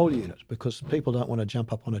control unit because people don't want to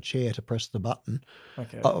jump up on a chair to press the button.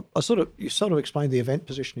 Okay. You sort of explained the event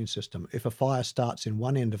positioning system. If a fire starts in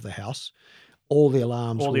one end of the house, all the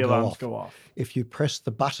alarms will go off. If you press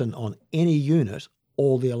the button on any unit,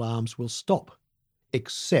 all the alarms will stop,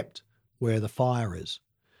 except where the fire is.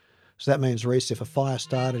 So that means, Reese, if a fire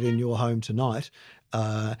started in your home tonight,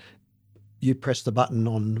 you press the button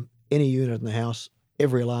on any unit in the house,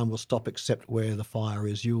 every alarm will stop except where the fire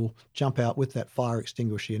is. You'll jump out with that fire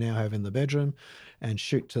extinguisher you now have in the bedroom and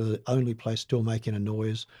shoot to the only place still making a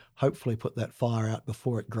noise, hopefully put that fire out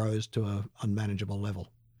before it grows to an unmanageable level.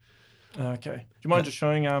 Okay. Do you mind just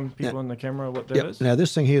showing people on the camera what that is? Now,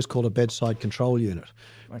 this thing here is called a bedside control unit.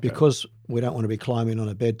 Okay. Because we don't want to be climbing on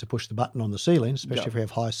a bed to push the button on the ceiling, especially if we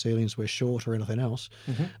have high ceilings, we're short or anything else.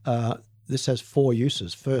 This has 4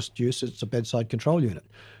 uses. First use, it's a bedside control unit.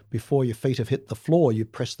 Before your feet have hit the floor, you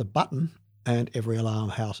press the button and every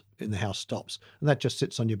alarm in the house stops. And that just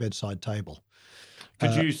sits on your bedside table.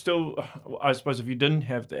 Could you still, I suppose if you didn't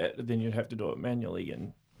have that, then you'd have to do it manually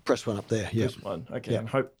and press one up there, press one. Okay, and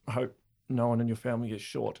hope no one in your family is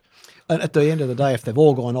short. And at the end of the day, if they've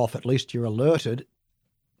all gone off, at least you're alerted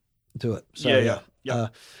to it. So, Yeah.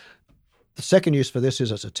 The second use for this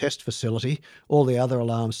is as a test facility. All the other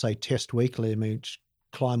alarms say test weekly. I mean, just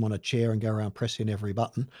climb on a chair and go around pressing every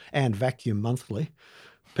button, and vacuum monthly.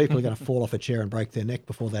 People are going to fall off a chair and break their neck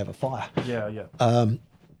before they have a fire. Yeah.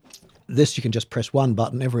 This, you can just press one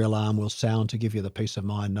button. Every alarm will sound to give you the peace of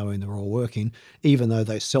mind knowing they're all working, even though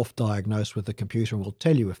they self-diagnose with the computer and will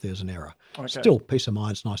tell you if there's an error. Okay. Still, peace of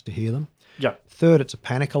mind's nice to hear them. Yeah. Third, it's a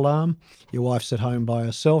panic alarm. Your wife's at home by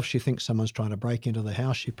herself. She thinks someone's trying to break into the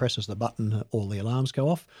house. She presses the button, all the alarms go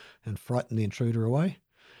off and frighten the intruder away.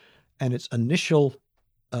 And its initial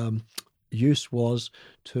use was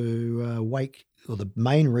to wake, or the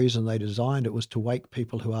main reason they designed it was to wake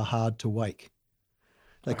people who are hard to wake.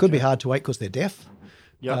 They could be hard to wake because they're deaf,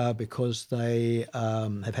 because they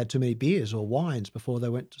have had too many beers or wines before they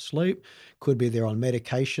went to sleep. Could be they're on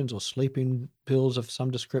medications or sleeping pills of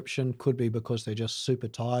some description. Could be because they're just super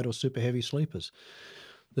tired or super heavy sleepers.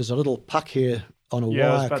 There's a little puck here on a wire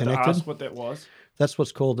I was about connected. to ask what that was. That's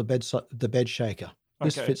what's called the bed shaker.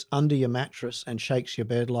 This fits under your mattress and shakes your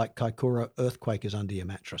bed like Kaikoura earthquake is under your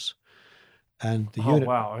mattress. And the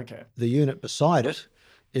unit beside it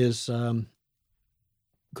is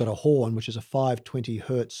got a horn, which is a 520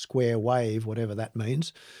 hertz square wave, whatever that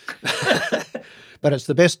means. But it's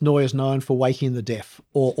the best noise known for waking the deaf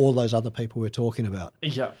or all those other people we're talking about.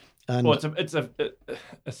 Yeah. And it's a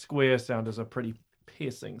square sound is a pretty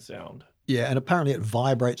piercing sound. Yeah, and apparently it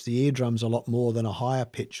vibrates the eardrums a lot more than a higher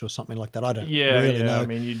pitch or something like that. I don't really know. I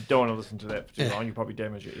mean, you don't want to listen to that for too long. You probably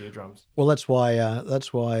damage your eardrums. Well, that's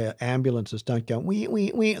why ambulances don't go wee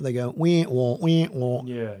wee wee. They go wee wah wee wah.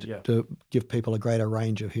 To give people a greater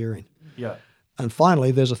range of hearing. Yeah. And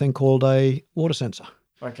finally, there's a thing called a water sensor.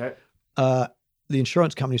 Okay. The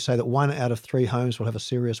insurance companies say that 1 out of 3 homes will have a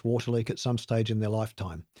serious water leak at some stage in their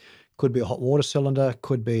lifetime. Could be a hot water cylinder.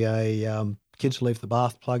 Could be a kids leave the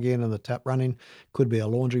bath plug in and the tap running. Could be a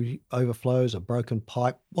laundry overflows, a broken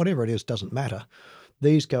pipe, whatever it is, doesn't matter.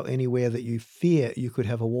 These go anywhere that you fear you could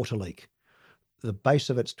have a water leak. The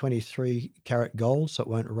base of it's 23 karat gold, so it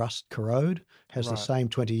won't rust, corrode, has the same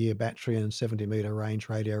 20-year battery and 70-meter range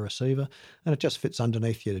radio receiver, and it just fits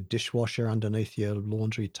underneath your dishwasher, underneath your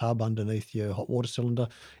laundry tub, underneath your hot water cylinder,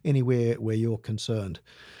 anywhere where you're concerned.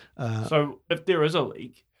 So if there is a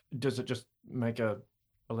leak, does it just make a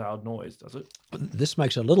loud noise, does it? This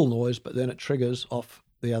makes a little noise, but then it triggers off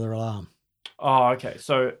the other alarm. Oh, okay.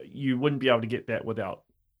 So you wouldn't be able to get that without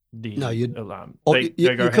the alarm.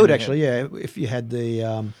 You could actually, if you had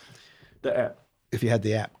the app. If you had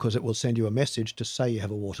the app, because it will send you a message to say you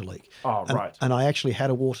have a water leak. Oh, right. And I actually had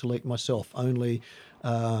a water leak myself only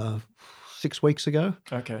 6 weeks ago.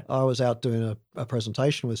 Okay. I was out doing a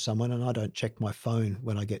presentation with someone, and I don't check my phone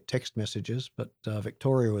when I get text messages, but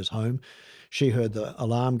Victoria was home. She heard the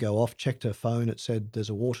alarm go off, checked her phone. It said there's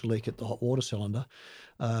a water leak at the hot water cylinder.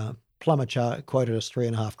 Plumber quoted us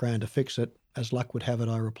 $3,500 to fix it. As luck would have it,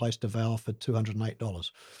 I replaced a valve for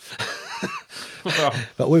 $208.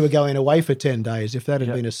 But we were going away for 10 days. If that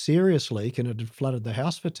had been a serious leak and it had flooded the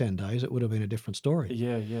house for 10 days, it would have been a different story.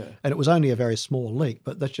 Yeah. And it was only a very small leak,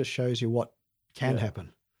 but that just shows you what can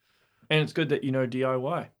happen. And it's good that you know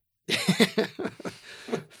DIY.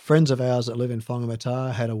 Friends of ours that live in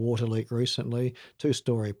Whangamata had a water leak recently,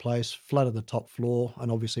 2-story place, flooded the top floor,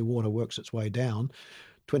 and obviously water works its way down.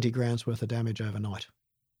 20 grand's worth of damage overnight.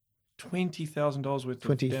 $20,000 worth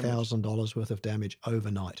of damage? $20,000 worth of damage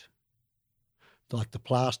overnight. Like the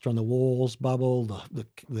plaster on the walls bubble,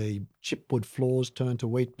 the chipwood floors turn to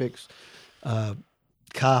wheat bix,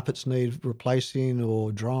 carpets need replacing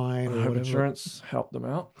or drying or whatever. Insurance helped them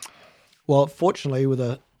out. Well, fortunately, with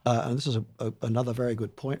and this is another very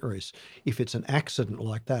good point, Reese, if it's an accident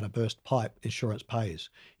like that, a burst pipe, insurance pays.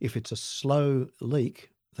 If it's a slow leak,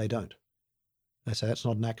 they don't. They say that's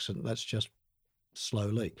not an accident, that's just slow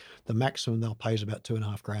leak. The maximum they'll pay is about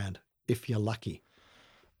 $2,500 if you're lucky.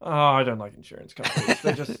 Oh, I don't like insurance companies.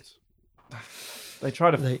 They try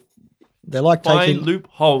to they like find taking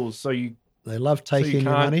loopholes so you. They love taking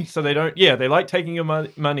your money. So they don't. Yeah, they like taking your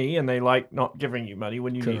money, and they like not giving you money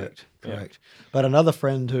when you need it. Correct. But another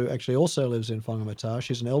friend who actually also lives in Whangamata,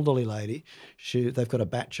 she's an elderly lady. They've got a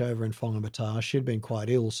batch over in Whangamata. She'd been quite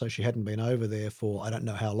ill, so she hadn't been over there for I don't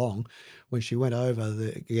know how long. When she went over,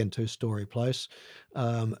 again 2-story place,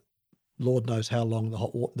 Lord knows how long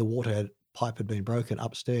the water pipe had been broken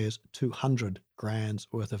upstairs. 200 grand's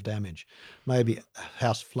worth of damage. Maybe a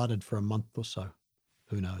house flooded for a month or so.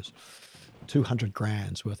 Who knows? 200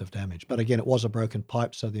 grand's worth of damage. But again, it was a broken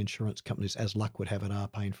pipe, so the insurance companies, as luck would have it, are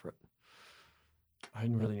paying for it. I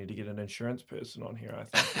really need to get an insurance person on here, I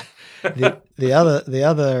think. The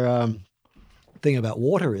other thing about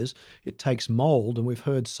water is it takes mold, and we've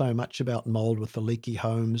heard so much about mold with the leaky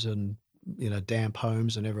homes and damp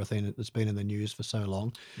homes and everything that's been in the news for so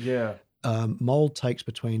long. Yeah. Mold takes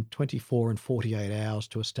between 24 and 48 hours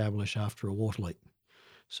to establish after a water leak.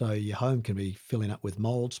 So your home can be filling up with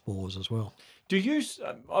mold spores as well. Do you,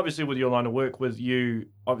 obviously with your line of work, with you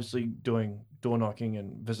obviously doing door knocking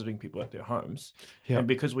and visiting people at their homes, Yep. and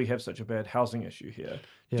because we have such a bad housing issue here,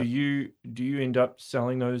 Yep. do you end up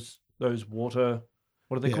selling those water,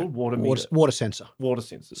 what are they called? Water sensor. Water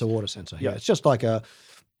sensors. It's a water sensor. Yeah. Yeah. It's just like a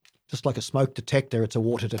smoke detector. It's a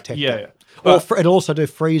water detector. Yeah. Or it'll also do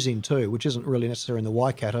freezing too, which isn't really necessary in the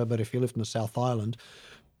Waikato, but if you live in the South Island,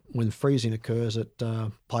 when freezing occurs, it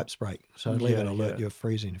pipes break. So leave an alert you're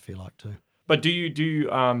freezing if you like to. But do you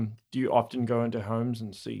often go into homes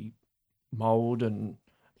and see mold and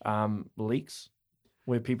leaks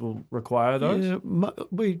where people require those? Yeah,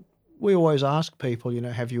 we always ask people,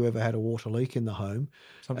 have you ever had a water leak in the home?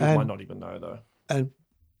 Some people might not even know though. And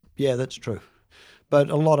yeah, that's true. But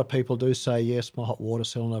a lot of people do say, yes, my hot water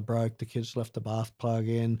cylinder broke, the kids left the bath plug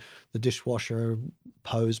in, the dishwasher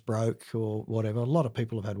hose broke or whatever. A lot of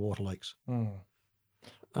people have had water leaks.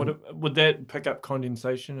 Would that pick up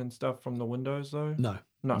condensation and stuff from the windows though? No,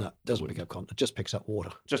 it doesn't pick up condensation. It just picks up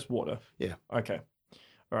water. Just water? Yeah. Okay.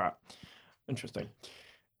 All right. Interesting.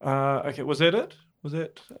 Okay, was that it? Was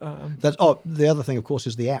that... the other thing, of course,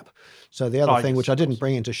 is the app. So the other thing, which I didn't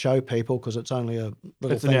bring in to show people because it's only a little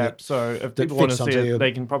thing. It's an app, so if people want to see it,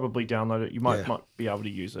 they can probably download it. You might be able to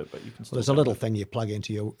use it, but you can still... There's a little thing you plug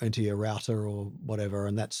into your router or whatever,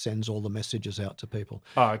 and that sends all the messages out to people.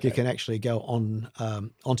 Oh, okay. You can actually go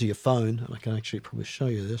onto your phone, and I can actually probably show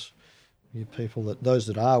you this. Those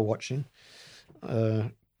that are watching,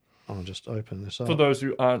 I'll just open this up. For those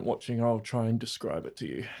who aren't watching, I'll try and describe it to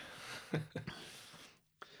you.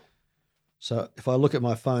 So if I look at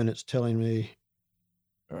my phone, it's telling me...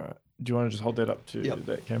 All right. Do you want to just hold that up to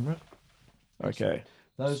that camera? Okay.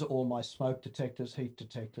 Those are all my smoke detectors, heat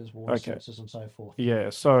detectors, water sensors, and so forth. Yeah,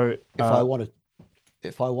 so... If I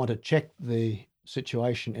want to check the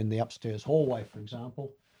situation in the upstairs hallway, for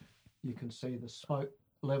example, you can see the smoke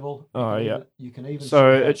level. You can even...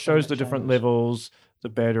 So it shows the different levels, the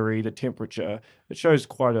battery, the temperature. It shows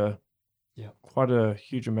quite a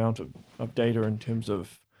huge amount of data in terms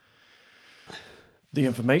of the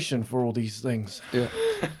information for all these things. Yeah.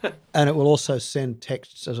 And it will also send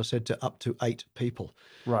texts, as I said, to up to 8 people.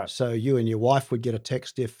 Right. So you and your wife would get a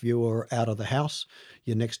text if you were out of the house.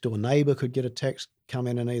 Your next door neighbour could get a text, come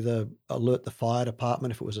in and either alert the fire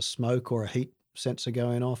department if it was a smoke or a heat sensor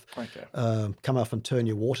going off. Okay. Come off and turn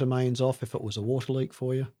your water mains off if it was a water leak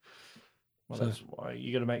for you. Well, that's why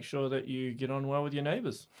you got to make sure that you get on well with your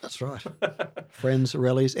neighbours. That's right. Friends,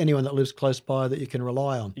 relatives, anyone that lives close by that you can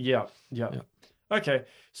rely on. Yeah. Okay,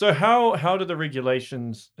 so how do the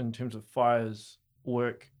regulations in terms of fires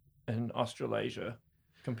work in Australasia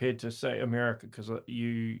compared to, say, America? Because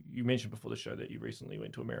you mentioned before the show that you recently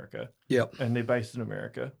went to America. Yep. And they're based in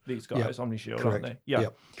America, these guys, Omnishield, correct. aren't they? Yeah.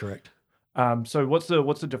 Yep, correct. So what's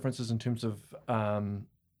the differences in terms of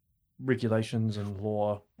regulations and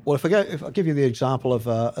law? Well, if I give you the example of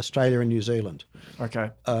Australia and New Zealand. Okay.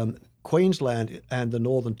 Queensland and the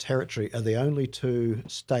Northern Territory are the only 2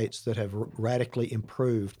 states that have radically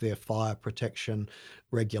improved their fire protection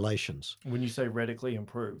regulations. When you say radically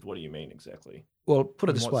improved, what do you mean exactly? Well, put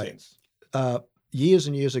it this way. Years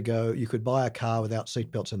and years ago, you could buy a car without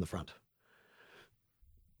seatbelts in the front.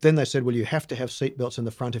 Then they said, well, you have to have seatbelts in the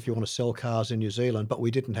front if you want to sell cars in New Zealand, but we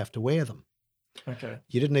didn't have to wear them. Okay.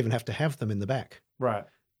 You didn't even have to have them in the back. Right.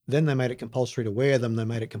 Then they made it compulsory to wear them. They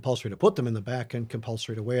made it compulsory to put them in the back and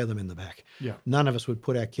compulsory to wear them in the back. Yeah. None of us would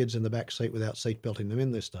put our kids in the back seat without seat belting them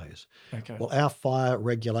in these days. Okay. Well, our fire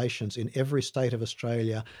regulations in every state of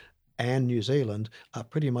Australia and New Zealand are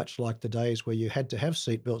pretty much like the days where you had to have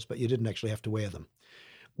seat belts, but you didn't actually have to wear them.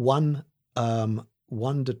 One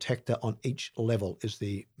detector on each level is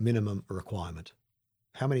the minimum requirement.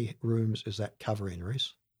 How many rooms is that covering,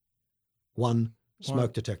 Reese? One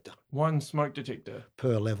smoke detector. One smoke detector.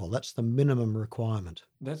 Per level. That's the minimum requirement.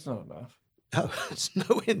 That's not enough. No, it's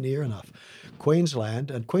nowhere near enough.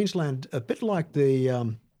 Queensland, a bit like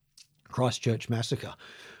the Christchurch massacre,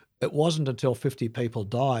 it wasn't until 50 people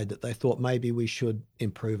died that they thought maybe we should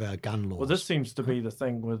improve our gun laws. Well, this seems to be the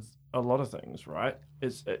thing with a lot of things, right?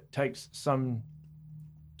 It takes some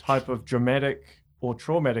type of dramatic or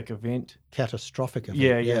traumatic event. Catastrophic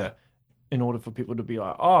event. Yeah. In order for people to be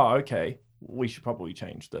like, oh, okay, we should probably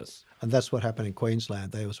change this. And that's what happened in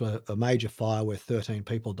Queensland. There was a major fire where 13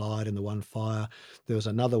 people died in the one fire. There was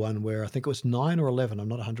another one where I think it was 9 or 11, I'm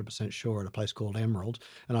not 100% sure, at a place called Emerald.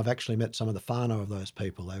 And I've actually met some of the whānau of those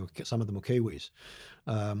people. Some of them were Kiwis.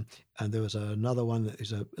 And there was another one that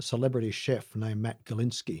is a celebrity chef named Matt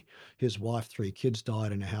Galinsky. His wife, 3 kids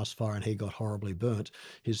died in a house fire and he got horribly burnt.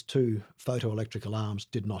 His 2 photoelectric alarms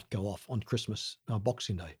did not go off on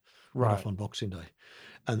Boxing Day. Went off on Boxing Day.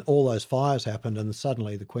 And all those fires happened, and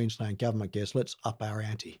suddenly the Queensland government goes, let's up our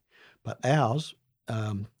ante. But ours,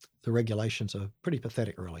 the regulations are pretty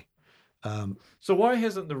pathetic, really. So why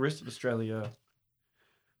hasn't the rest of Australia?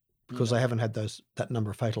 Because they haven't had that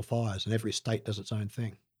number of fatal fires, and every state does its own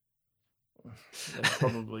thing. That's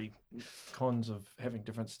probably cons of having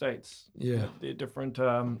different states. Yeah. They're different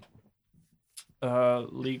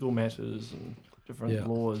legal matters and different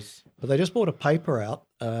laws. But they just brought a paper out.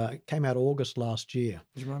 It came out August last year.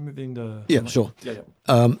 Would you mind moving the... Yeah, sure.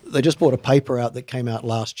 Yeah. They just brought a paper out that came out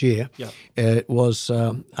last year. Yeah. It was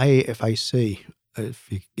AFAC,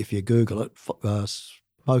 if you Google it,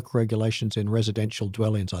 Smoke Regulations in Residential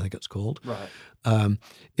Dwellings, I think it's called. Right.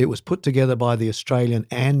 It was put together by the Australian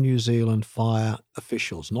and New Zealand fire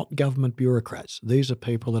officials, not government bureaucrats. These are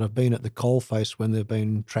people that have been at the coalface when there have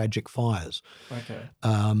been tragic fires.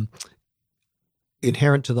 Okay.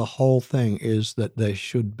 Inherent to the whole thing is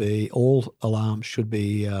that all alarms should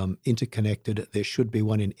be interconnected. There should be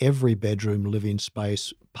one in every bedroom, living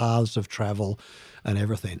space, paths of travel and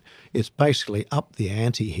everything. It's basically up the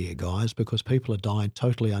ante here, guys, because people are dying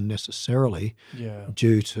totally unnecessarily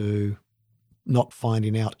due to not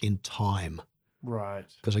finding out in time. Right.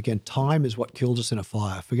 Because, again, time is what kills us in a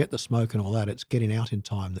fire. Forget the smoke and all that. It's getting out in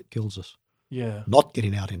time that kills us. Yeah. Not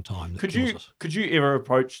getting out in time that kills us. Could you ever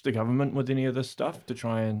approach the government with any of this stuff to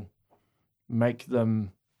try and make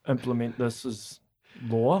them implement this as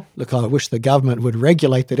law? Look, I wish the government would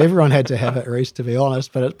regulate that everyone had to have it, Reece, to be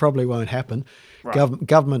honest, but it probably won't happen. Right.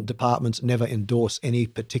 Government departments never endorse any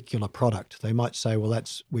particular product. They might say, well,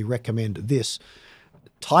 we recommend this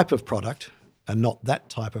type of product and not that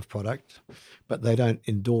type of product, but they don't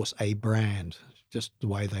endorse a brand, just the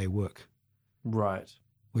way they work. Right.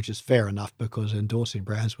 Which is fair enough, because endorsing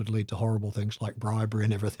brands would lead to horrible things like bribery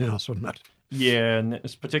and everything else, wouldn't it? Yeah, and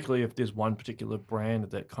it's particularly if there's one particular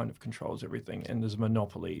brand that kind of controls everything and there's a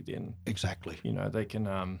monopoly, then... Exactly. They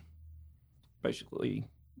can basically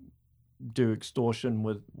do extortion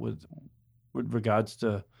with regards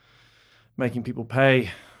to making people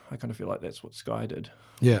pay. I kind of feel like that's what Sky did.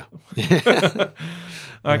 Yeah.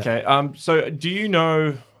 Okay, so do you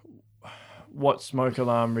know what smoke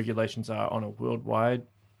alarm regulations are on a worldwide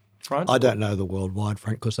front? I don't know the worldwide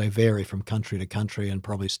front because they vary from country to country and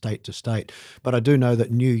probably state to state. But I do know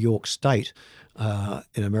that New York State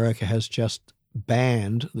in America has just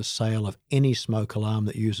banned the sale of any smoke alarm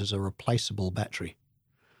that uses a replaceable battery.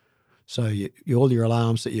 So all your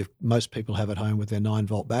alarms that most people have at home with their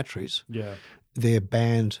 9-volt batteries, they're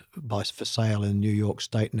banned for sale in New York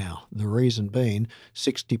State now. The reason being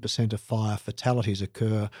 60% of fire fatalities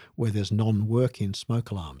occur where there's non-working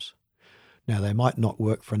smoke alarms. Now, they might not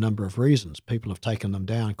work for a number of reasons. People have taken them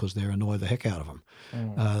down because they're annoy the heck out of them.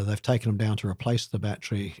 They've taken them down to replace the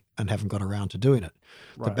battery and haven't got around to doing it.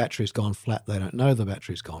 Right. The battery's gone flat. They don't know the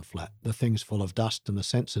battery's gone flat. The thing's full of dust and the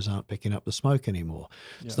sensors aren't picking up the smoke anymore.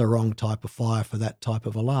 It's the wrong type of fire for that type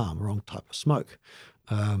of alarm, wrong type of smoke.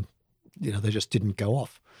 They just didn't go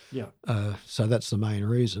off. So that's the main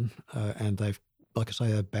reason. And they've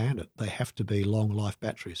banned it. They have to be long life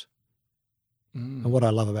batteries. And what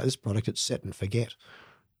I love about this product, it's set and forget.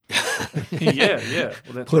 Yeah.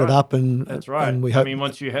 Well, that's Put it up and that's right. And we hope,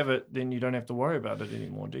 once you have it, then you don't have to worry about it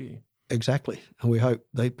anymore, do you? Exactly. And we hope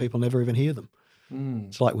people never even hear them.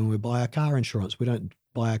 It's like when we buy our car insurance. We don't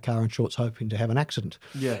buy our car insurance hoping to have an accident.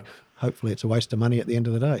 Yeah. Hopefully it's a waste of money at the end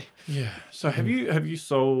of the day. Yeah. So have you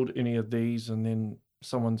sold any of these and then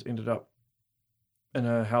someone's ended up in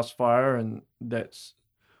a house fire and that's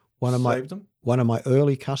saved them? One of my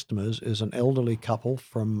early customers is an elderly couple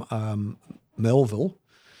from Melville.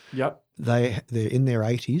 Yep. They're in their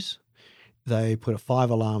 80s. They put a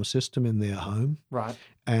 5-alarm system in their home. Right.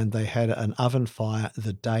 And they had an oven fire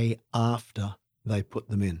the day after they put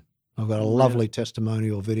them in. I've got a lovely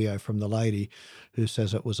testimonial video from the lady who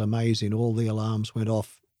says it was amazing. All the alarms went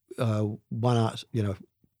off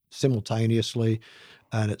simultaneously,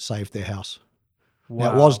 and it saved their house. Wow.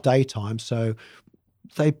 Now, it was daytime, so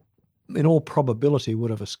they, in all probability, would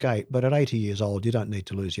have escaped. But at 80 years old, you don't need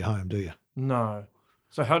to lose your home, do you? No.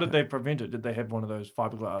 So how did they prevent it? Did they have one of those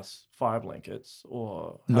fiberglass fire blankets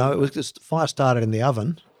or? No, it was just fire started in the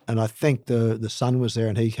oven. And I think the son was there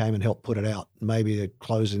and he came and helped put it out. Maybe they're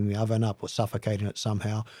closing the oven up or suffocating it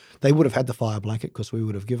somehow. They would have had the fire blanket because we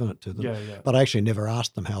would have given it to them. Yeah. But I actually never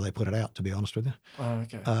asked them how they put it out, to be honest with you. Oh,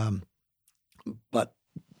 okay. But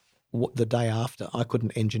the day after, I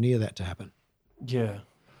couldn't engineer that to happen. Yeah.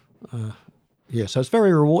 So it's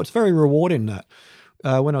very rewarding that.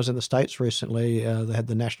 When I was in the States recently, they had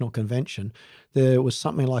the national convention. There was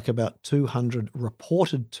something like about 200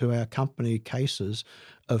 reported to our company cases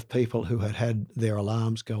of people who had their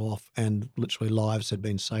alarms go off and literally lives had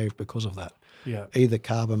been saved because of that. Yeah. Either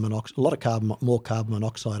carbon monoxide, more carbon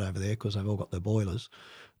monoxide over there because they've all got their boilers,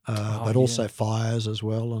 but also fires as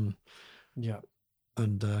well.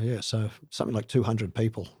 So something like 200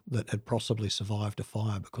 people that had possibly survived a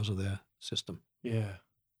fire because of their system. Yeah.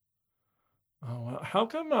 Oh, wow. How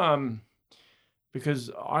come? Because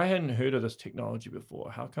I hadn't heard of this technology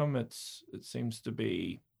before. How come it seems to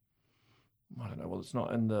be? I don't know. Well, it's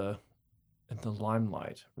not in the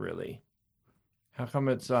limelight really. How come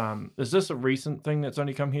it's? Is this a recent thing that's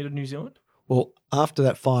only come here to New Zealand? Well, after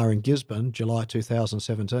that fire in Gisborne, July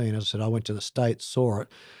 2017, as I said, I went to the States, saw it,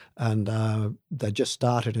 and they just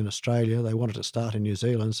started in Australia. They wanted to start in New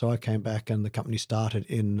Zealand, so I came back, and the company started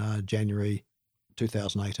in January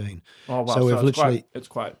 2018. Oh wow! So we've literally it's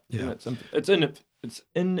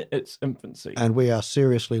in its infancy. And we are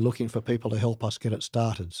seriously looking for people to help us get it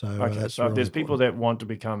started. So if there's people that want to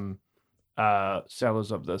become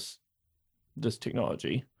sellers of this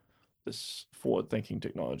technology, this forward-thinking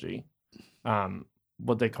technology,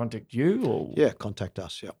 would they contact you or? Yeah, contact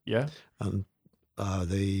us. Yeah. Yeah. And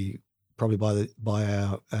probably by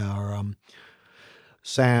our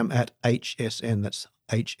Sam at HSN. That's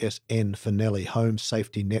HSN for Nelly, Home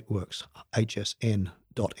Safety Networks.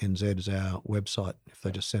 HSN.nz is our website. If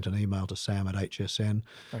they just sent an email to Sam at HSN,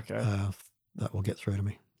 okay, that will get through to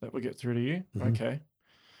me. That will get through to you. Mm-hmm. Okay.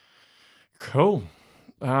 Cool.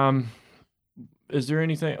 Is there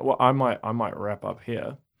anything? Well, I might wrap up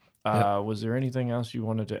here. Yep. Was there anything else you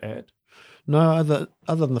wanted to add? No, other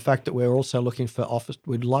than the fact that we're also looking for office.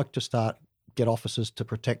 We'd like to get officers to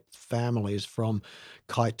protect families from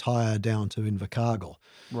Kaitaia down to Invercargill.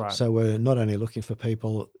 Right. So we're not only looking for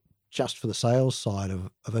people just for the sales side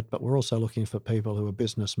of it, but we're also looking for people who are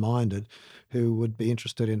business minded, who would be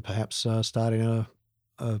interested in perhaps starting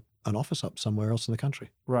an office up somewhere else in the country.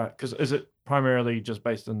 Right. Because is it primarily just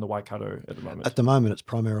based in the Waikato at the moment? At the moment, it's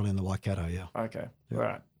primarily in the Waikato. Yeah. Okay. Yeah.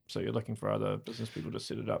 Right. So you're looking for other business people to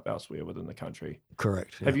set it up elsewhere within the country.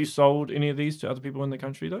 Correct. Yeah. Have you sold any of these to other people in the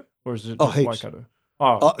country though, or is it just heaps. Waikato?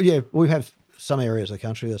 Oh, yeah, we have some areas of the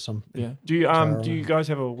country. There's some. Yeah. Do you guys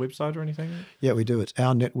have a website or anything? Yeah, we do. It's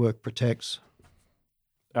Our Network Protects.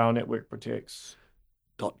 Our Network Protects.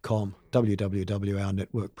 .com.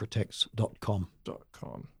 www.ournetworkprotects.com.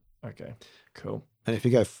 .com. Okay. Cool. And if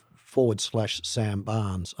you go /Sam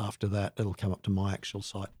Barnes after that, it'll come up to my actual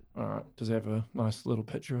site. All right. Does it have a nice little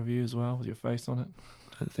picture of you as well with your face on it?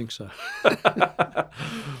 I don't think so.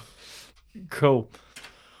 Cool.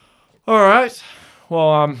 All right.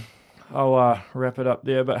 Well, I'll wrap it up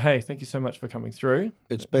there. But hey, thank you so much for coming through.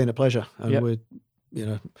 It's been a pleasure. And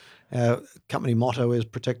Yep. our company motto is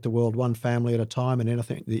protect the world one family at a time, and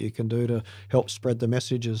anything that you can do to help spread the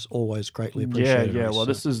message is always greatly appreciated. Yeah. Well,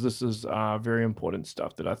 this is very important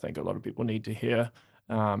stuff that I think a lot of people need to hear.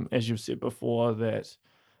 As you've said before, that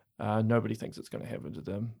nobody thinks it's going to happen to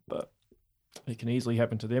them, but it can easily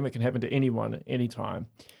happen to them. It can happen to anyone at any time.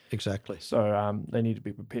 Exactly. So they need to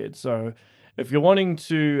be prepared. So if you're wanting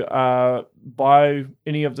to buy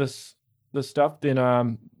any of this stuff,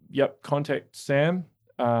 then contact Sam.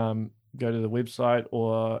 Go to the website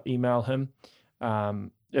or email him.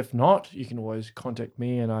 If not, you can always contact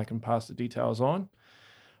me and I can pass the details on.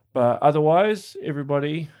 But otherwise,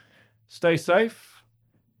 everybody stay safe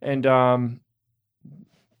and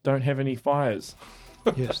don't have any fires.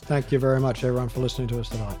 Yes, thank you very much, everyone, for listening to us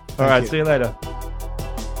tonight. All right, see you later.